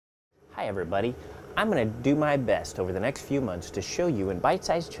Hi everybody. I'm going to do my best over the next few months to show you in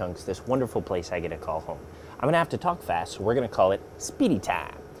bite-sized chunks this wonderful place I get to call home. I'm going to have to talk fast, so we're going to call it speedy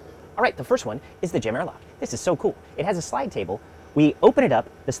time. All right, the first one is the gym airlock. This is so cool. It has a slide table. We open it up,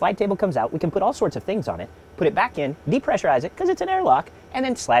 the slide table comes out, we can put all sorts of things on it, put it back in, depressurize it because it's an airlock, and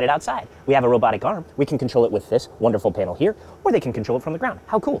then slide it outside. We have a robotic arm. We can control it with this wonderful panel here, or they can control it from the ground.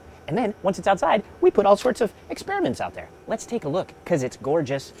 How cool. And then once it's outside, we put all sorts of experiments out there. Let's take a look because it's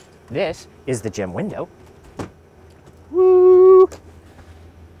gorgeous. This is the gym window. Woo!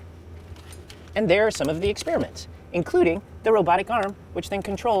 And there are some of the experiments, including the robotic arm, which then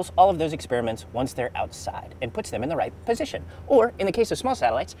controls all of those experiments once they're outside and puts them in the right position. Or in the case of small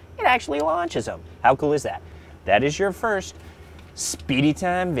satellites, it actually launches them. How cool is that? That is your first Speedy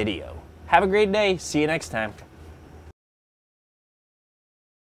Time video. Have a great day. See you next time.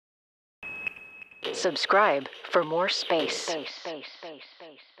 Subscribe for more space.